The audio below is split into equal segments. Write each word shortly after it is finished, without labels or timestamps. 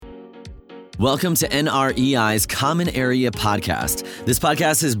Welcome to NREI's Common Area Podcast. This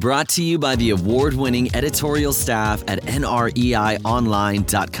podcast is brought to you by the award-winning editorial staff at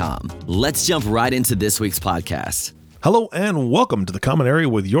nreionline.com. Let's jump right into this week's podcast. Hello and welcome to the Common Area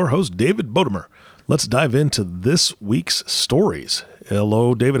with your host, David Bodemer. Let's dive into this week's stories.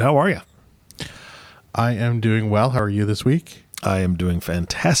 Hello, David. How are you? I am doing well. How are you this week? I am doing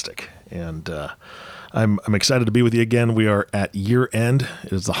fantastic, and I'm excited to be with you again. We are at year end.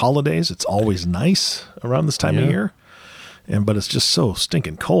 It is the holidays. It's always nice around this time of year, but it's just so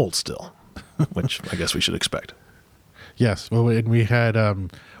stinking cold still, which I guess we should expect. Yes. Well, and we had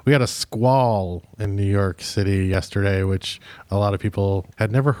a squall in New York City yesterday, which a lot of people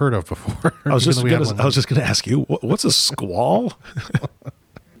had never heard of before. I was just going to ask you, what's a squall?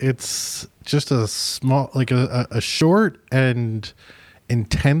 It's just a small, like a short and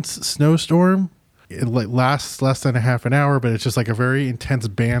intense snowstorm. It lasts less than a half an hour, but it's just like a very intense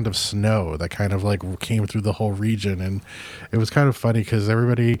band of snow that kind of like came through the whole region. And it was kind of funny because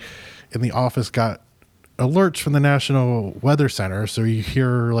everybody in the office got alerts from the National Weather Center. So you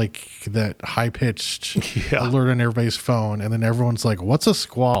hear like that high pitched alert on everybody's phone. And then everyone's like, what's a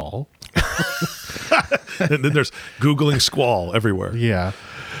squall? And then there's Googling squall everywhere. Yeah.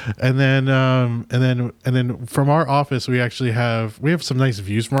 And then from our office, we have some nice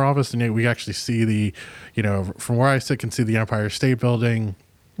views from our office, and we actually see from where I sit, can see the Empire State Building.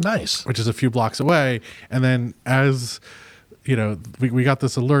 Nice. Which is a few blocks away. And then as, we got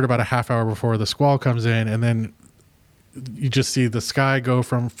this alert about a half hour before the squall comes in, and then you just see the sky go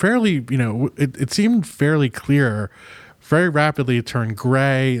from fairly, it seemed fairly clear, very rapidly turned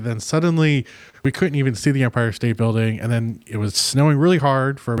gray. Then suddenly we couldn't even see the Empire State Building. And then it was snowing really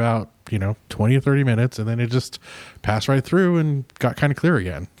hard for about, 20 or 30 minutes. And then it just passed right through and got kind of clear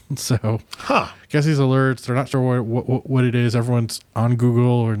again. So I guess these alerts, they're not sure what it is. Everyone's on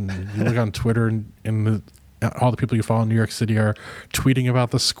Google, and you look on Twitter, and all the people you follow in New York City are tweeting about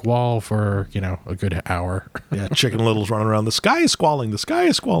the squall for, a good hour. Yeah, Chicken Little's running around. The sky is squalling. The sky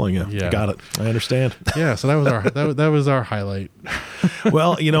is squalling. Yeah. Got it. I understand. Yeah, so that was our highlight.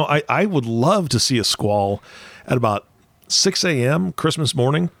 Well, I would love to see a squall at about 6 a.m. Christmas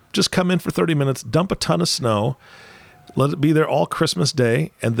morning. Just come in for 30 minutes, dump a ton of snow, let it be there all Christmas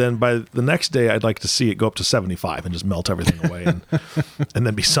Day, and then by the next day, I'd like to see it go up to 75 and just melt everything away, and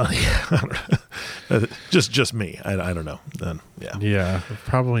then be sunny. just me. I don't know. Yeah,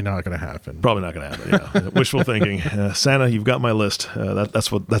 probably not going to happen. Probably not going to happen. Yeah, wishful thinking. Santa, you've got my list. That's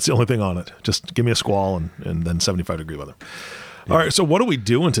the only thing on it. Just give me a squall and then 75-degree weather. All right, so what are we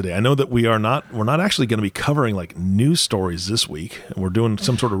doing today? I know that we're not actually going to be covering like news stories this week. We're doing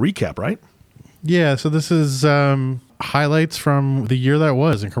some sort of recap, right? Yeah, so this is highlights from the year that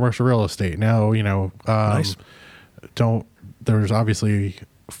was in commercial real estate. Now, nice. There's obviously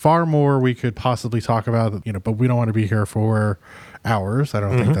far more we could possibly talk about, but we don't want to be here for hours. I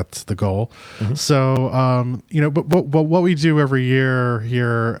don't think that's the goal. Mm-hmm. So, but what we do every year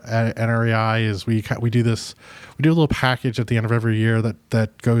here at NREI is we do a little package at the end of every year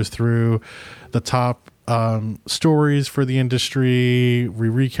that goes through the top stories for the industry. We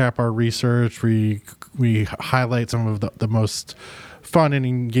recap our research. We highlight some of the most fun and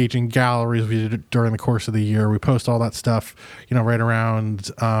engaging galleries we did during the course of the year. We post all that stuff, right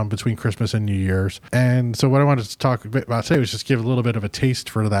around between Christmas and New Year's. And so what I wanted to talk a bit about today was just give a little bit of a taste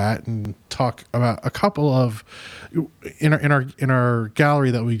for that and talk about a couple of in our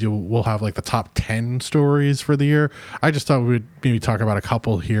gallery that we do. We'll have like the top 10 stories for the year. I just thought we'd maybe talk about a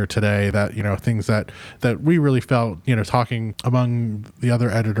couple here today that things that we really felt talking among the other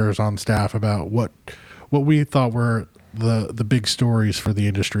editors on staff about what we thought were the big stories for the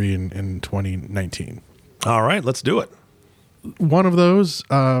industry in 2019. All right, let's do it. One of those,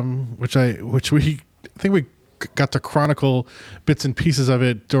 which we think we got to chronicle bits and pieces of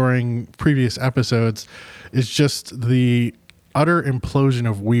it during previous episodes, is just the utter implosion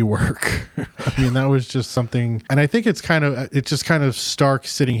of WeWork. I mean, that was just something, and I think it's just kind of stark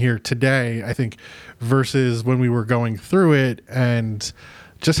sitting here today, I think, versus when we were going through it, and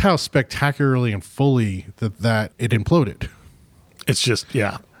just how spectacularly and fully that it imploded. It's just,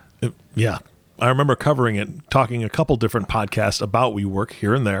 yeah. I remember covering it, talking a couple different podcasts about WeWork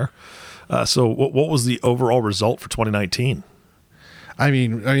here and there. So what was the overall result for 2019? I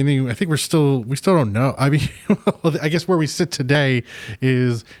think we still don't know. I mean, I guess where we sit today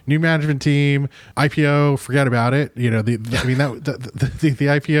is new management team, IPO. Forget about it. The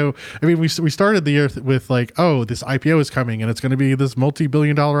IPO. I mean, we started the year with like, oh, this IPO is coming, and it's going to be this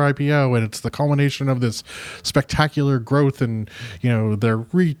multi-billion-dollar IPO, and it's the culmination of this spectacular growth, and they're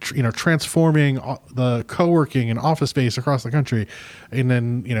transforming the co-working and office space across the country, and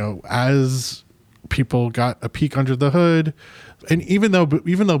then as people got a peek under the hood. And even though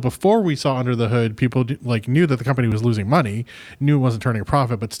before we saw under the hood, people knew that the company was losing money, knew it wasn't turning a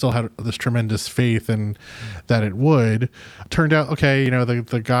profit, but still had this tremendous faith in that it would. Turned out, okay,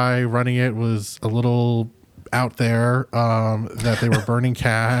 the guy running it was a little out there, that they were burning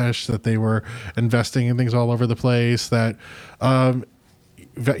cash, that they were investing in things all over the place, that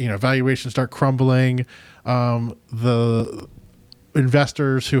valuations start crumbling. The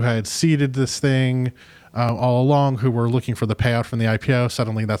investors who had seeded this thing all along, who were looking for the payout from the IPO,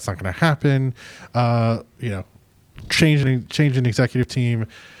 suddenly that's not going to happen. Change in executive team,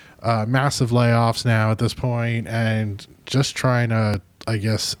 massive layoffs now at this point, and just trying to, I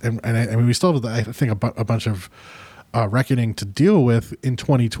guess, and I mean, we still have, I think, a bunch of reckoning to deal with in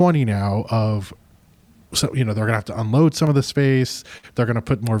 2020 now of. So, they're going to have to unload some of the space. They're going to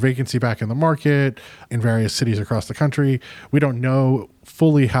put more vacancy back in the market in various cities across the country. We don't know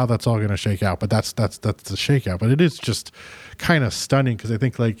fully how that's all going to shake out, but that's the shakeout. But it is just kind of stunning because I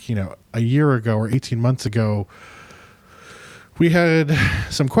think a year ago or 18 months ago, we had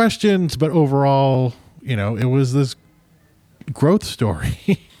some questions, but overall, it was this growth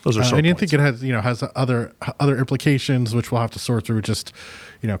story. Those are I didn't think it has other implications, which we'll have to sort through. Just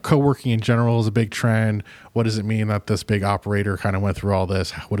co-working in general is a big trend. What does it mean that this big operator kind of went through all this?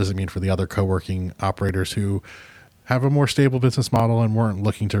 What does it mean for the other co-working operators who have a more stable business model and weren't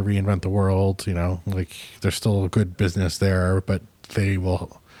looking to reinvent the world? There's still a good business there, but they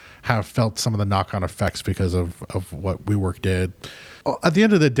will have felt some of the knock-on effects because of what WeWork did. At the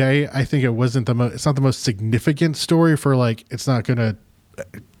end of the day, I think it's not the most significant story for it's not going to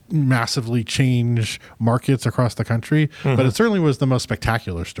massively change markets across the country, but it certainly was the most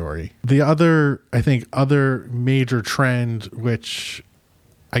spectacular story. The other major trend, which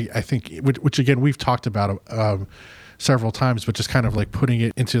I think, which again, we've talked about several times, but just kind of putting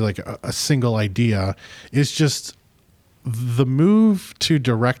it into a single idea, is just the move to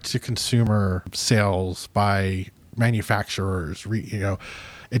direct to consumer sales by manufacturers.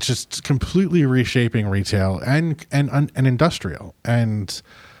 It's just completely reshaping retail and industrial. And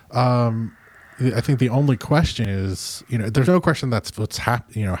I think the only question is, there's no question that's what's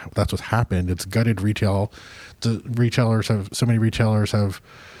happened. It's gutted retail. So many retailers have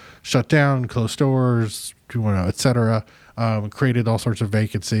shut down, closed stores, et cetera, created all sorts of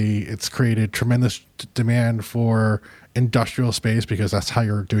vacancy. It's created tremendous demand for industrial space because that's how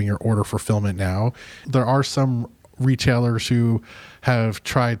you're doing your order fulfillment now. There are some retailers who have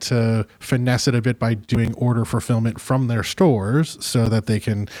tried to finesse it a bit by doing order fulfillment from their stores so that they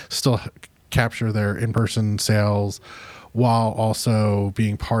can still capture their in-person sales while also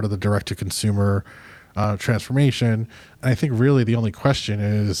being part of the direct-to-consumer transformation. And I think really the only question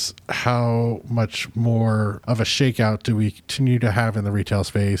is how much more of a shakeout do we continue to have in the retail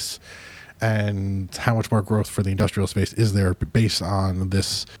space, and how much more growth for the industrial space is there based on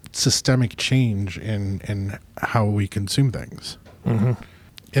this systemic change in how we consume things. Mm-hmm.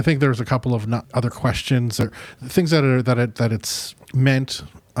 I think there's a couple of other questions or things that it's meant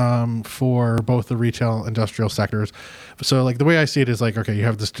for both the retail industrial sectors. So the way I see it is okay, you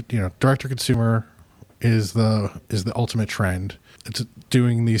have this, direct to consumer is the ultimate trend. It's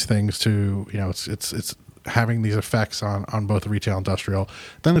doing these things to, it's having these effects on both retail and industrial.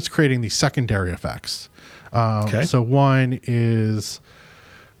 Then it's creating these secondary effects. Okay. So one is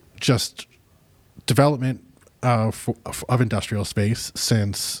just development of industrial space,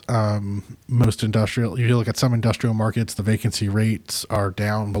 since most industrial, you look at some industrial markets, the vacancy rates are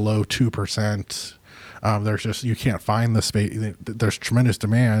down below 2%. You can't find the space. There's tremendous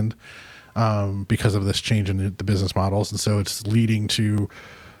demand because of this change in the business models. And so it's leading to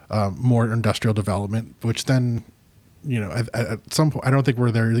more industrial development, which then, at some point, I don't think we're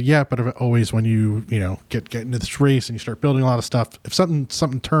there yet, but always when you get into this race and you start building a lot of stuff, if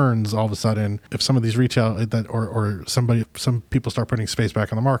something turns all of a sudden, if some of these retail or some people start putting space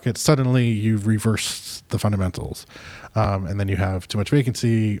back on the market, suddenly you reverse the fundamentals. And then you have too much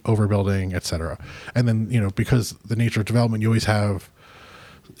vacancy, overbuilding, et cetera. And then, because the nature of development, you always have,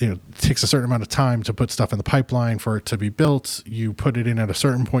 it takes a certain amount of time to put stuff in the pipeline for it to be built. You put it in at a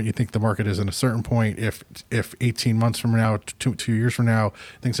certain point. You think the market is in a certain point. If 18 months from now, 2 years from now,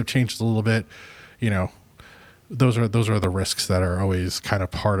 things have changed a little bit, those are the risks that are always kind of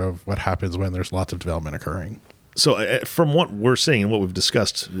part of what happens when there's lots of development occurring. So from what we're seeing and what we've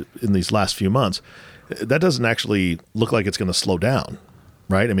discussed in these last few months, that doesn't actually look like it's going to slow down,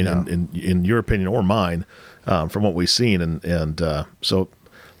 right? I mean, in your opinion or mine, from what we've seen. And so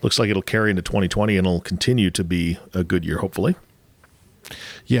looks like it'll carry into 2020 and it'll continue to be a good year, hopefully.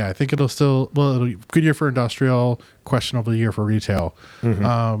 Yeah, I think it'll be a good year for industrial, questionable year for retail.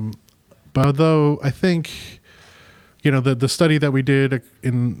 Mm-hmm. But although I think, the study that we did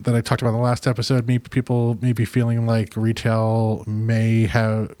that I talked about in the last episode, people may be feeling like retail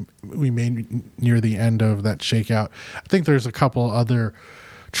we may near the end of that shakeout. I think there's a couple other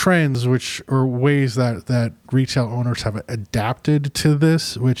trends or ways that retail owners have adapted to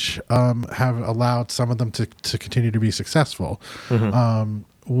this, which have allowed some of them to continue to be successful. Mm-hmm.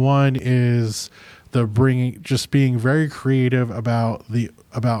 One is being very creative about the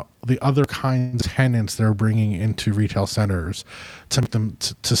other kinds of tenants they're bringing into retail centers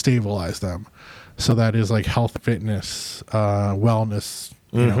to stabilize them. So that is like health, fitness, wellness,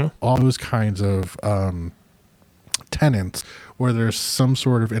 mm-hmm. All those kinds of tenants where there's some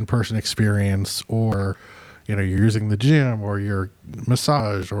sort of in-person experience, or you're using the gym or your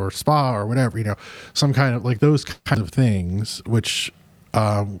massage or spa or whatever, some kind of like those kinds of things, which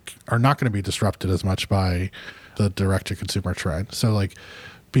are not going to be disrupted as much by the direct-to-consumer trend. So like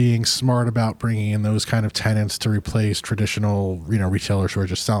being smart about bringing in those kind of tenants to replace traditional, retailers who are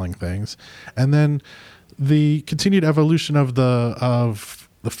just selling things. And then the continued evolution of the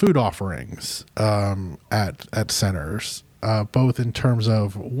food offerings at centers, both in terms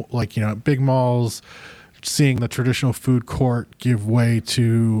of big malls, seeing the traditional food court give way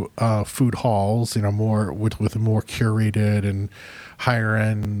to food halls, more with more curated and higher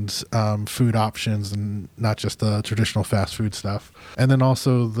end food options, and not just the traditional fast food stuff. And then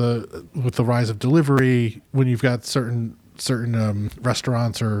also with the rise of delivery, when you've got certain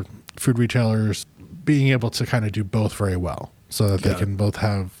restaurants or food retailers being able to kind of do both very well, so that they can both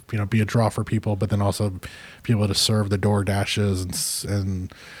have be a draw for people, but then also be able to serve the DoorDashes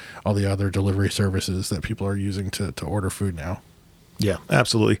and all the other delivery services that people are using to order food now. Yeah,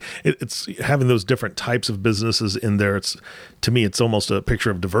 absolutely. It's having those different types of businesses in there. To me, it's almost a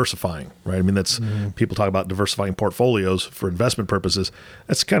picture of diversifying, right? I mean, that's people talk about diversifying portfolios for investment purposes.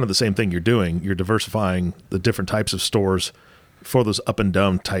 That's kind of the same thing you're doing. You're diversifying the different types of stores for those up and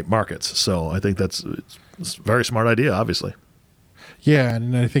down type markets. So I think it's a very smart idea, obviously. Yeah,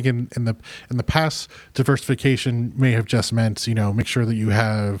 and I think in the past, diversification may have just meant make sure that you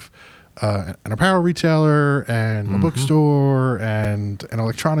have an apparel retailer and a bookstore and an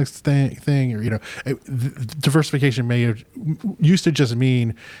electronics thing, or diversification may have used to just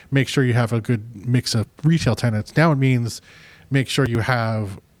mean make sure you have a good mix of retail tenants. Now it means make sure you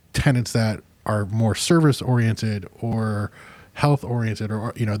have tenants that are more service oriented or health oriented,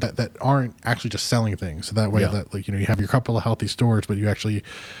 or that aren't actually just selling things. So that way that you have your couple of healthy stores, but you actually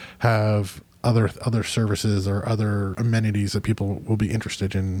have other services or other amenities that people will be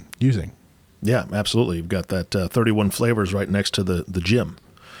interested in using. Yeah, absolutely. You've got that 31 flavors right next to the gym.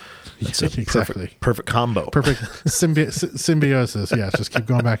 It's exactly perfect combo. Perfect symbiosis. Yeah, just keep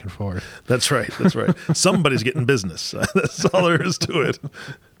going back and forth. That's right. Somebody's getting business. That's all there is to it.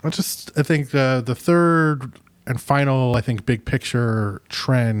 I think the third and final, big picture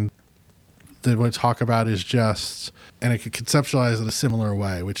trend that we talk about is just, and I could conceptualize it a similar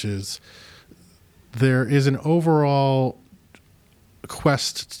way, which is there is an overall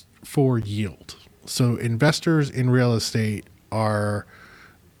quest for yield. So investors in real estate we're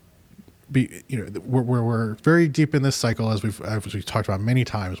very deep in this cycle, as we've talked about many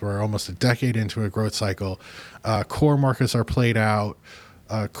times. We're almost a decade into a growth cycle. Core markets are played out.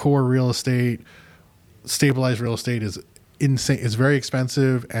 Core real estate, stabilized real estate is insane. It's very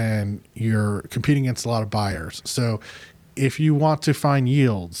expensive, and you're competing against a lot of buyers. So if you want to find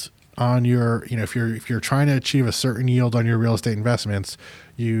yields on your, if you're trying to achieve a certain yield on your real estate investments,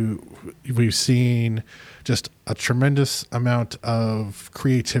 we've seen just a tremendous amount of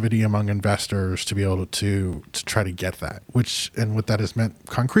creativity among investors to be able to try to get that, and what that has meant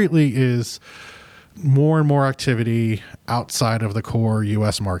concretely is more and more activity outside of the core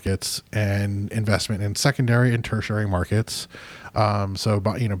U.S. markets and investment in secondary and tertiary markets. So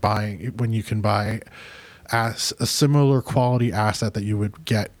buying when you can buy as a similar quality asset that you would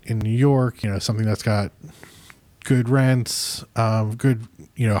get in New York, something that's got good rents, good,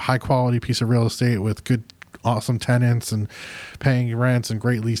 high quality piece of real estate with good, awesome tenants and paying rents and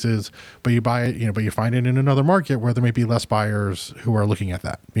great leases, but you buy it, but you find it in another market where there may be less buyers who are looking at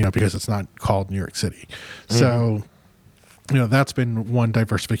that, because it's not called New York City. So, that's been one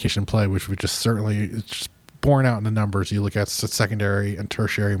diversification play, which we just certainly, it's just borne out in the numbers. You look at secondary and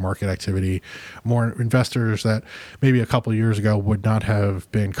tertiary market activity, more investors that maybe a couple of years ago would not have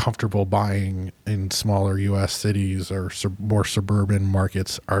been comfortable buying in smaller U.S. cities or more suburban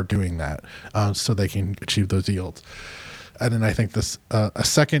markets are doing that, so they can achieve those yields. And then I think this a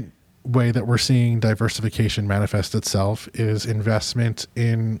second way that we're seeing diversification manifest itself is investment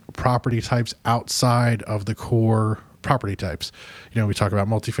in property types outside of the core property types. We talk about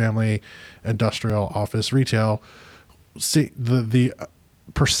multifamily, industrial, office, retail. See the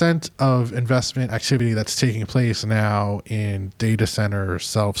percent of investment activity that's taking place now in data centers,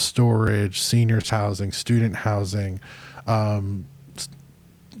 self-storage, seniors housing, student housing,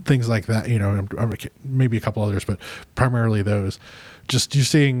 things like that, maybe a couple others, but primarily those. Just you're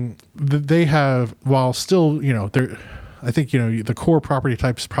seeing they have, while still, I think, the core property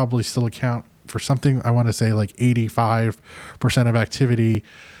types probably still account for something, I want to say like 85% of activity.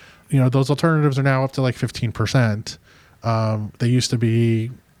 Those alternatives are now up to like 15%. They used to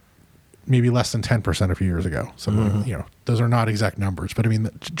be maybe less than 10% a few years ago. So, those are not exact numbers, but I mean,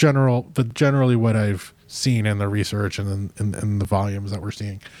 generally what I've seen in the research and in the volumes that we're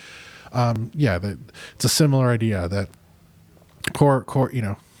seeing. It's a similar idea that core,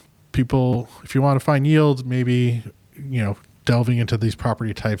 people, if you want to find yield, maybe, delving into these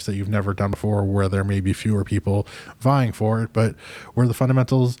property types that you've never done before, where there may be fewer people vying for it, but where the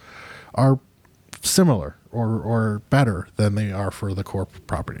fundamentals are similar or better than they are for the core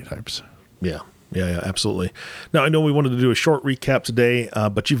property types. Yeah, absolutely. Now, I know we wanted to do a short recap today,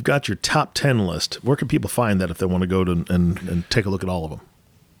 but you've got your top 10 list. Where can people find that if they want to go to and take a look at all of them?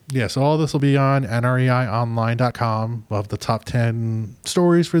 Yeah, so all this will be on nreionline.com. We'll have the top 10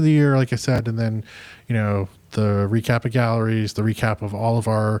 stories for the year, like I said, and then, the recap of galleries, the recap of all of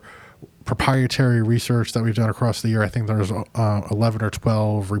our proprietary research that we've done across the year. I think there's 11 or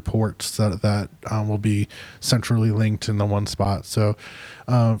 12 reports that will be centrally linked in the one spot. So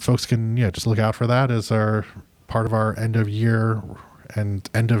folks can just look out for that as our part of our end of year and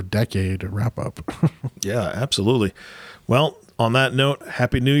end of decade wrap up. Yeah, absolutely. Well, on that note,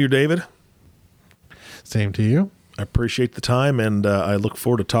 Happy New Year, David. Same to you. I appreciate the time, and I look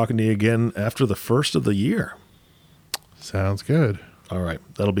forward to talking to you again after the first of the year. Sounds good. All right.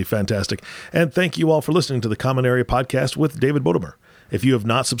 That'll be fantastic. And thank you all for listening to the Common Area Podcast with David Bodemer. If you have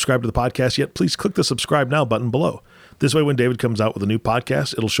not subscribed to the podcast yet, please click the subscribe now button below. This way, when David comes out with a new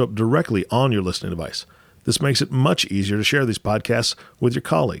podcast, it'll show up directly on your listening device. This makes it much easier to share these podcasts with your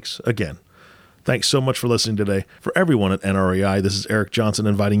colleagues. Again, thanks so much for listening today. For everyone at NREI, this is Eric Johnson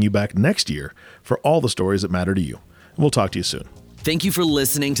inviting you back next year for all the stories that matter to you. We'll talk to you soon. Thank you for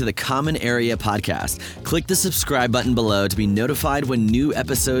listening to the Common Area Podcast. Click the subscribe button below to be notified when new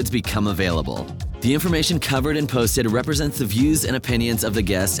episodes become available. The information covered and posted represents the views and opinions of the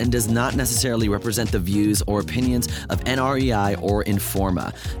guests and does not necessarily represent the views or opinions of NREI or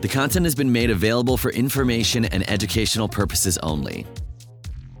Informa. The content has been made available for information and educational purposes only.